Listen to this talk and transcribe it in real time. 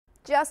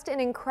just an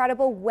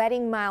incredible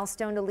wedding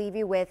milestone to leave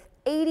you with.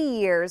 80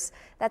 years.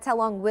 That's how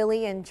long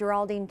Willie and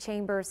Geraldine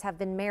Chambers have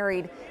been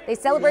married. They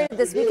celebrated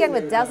this weekend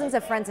with dozens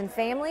of friends and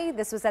family.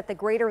 This was at the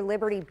Greater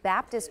Liberty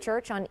Baptist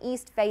Church on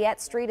East Fayette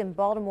Street in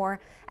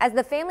Baltimore. As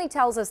the family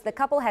tells us, the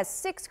couple has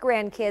 6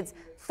 grandkids,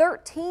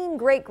 13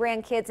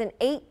 great-grandkids, and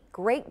 8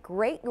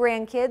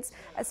 great-great-grandkids.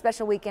 A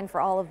special weekend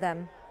for all of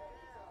them.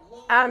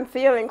 I'm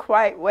feeling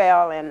quite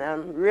well, and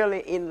I'm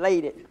really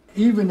elated.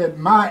 Even at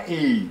my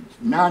age,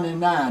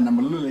 99, I'm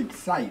a little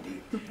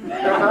excited to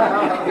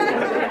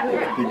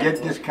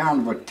get this kind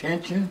of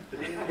attention,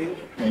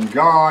 and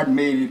God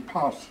made it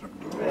possible.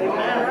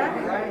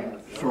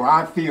 So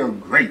I feel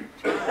great.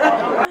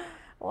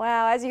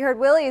 Wow, as you heard,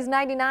 Willie is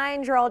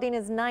 99, Geraldine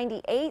is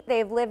 98.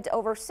 They've lived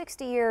over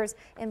 60 years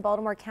in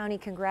Baltimore County.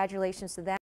 Congratulations to them.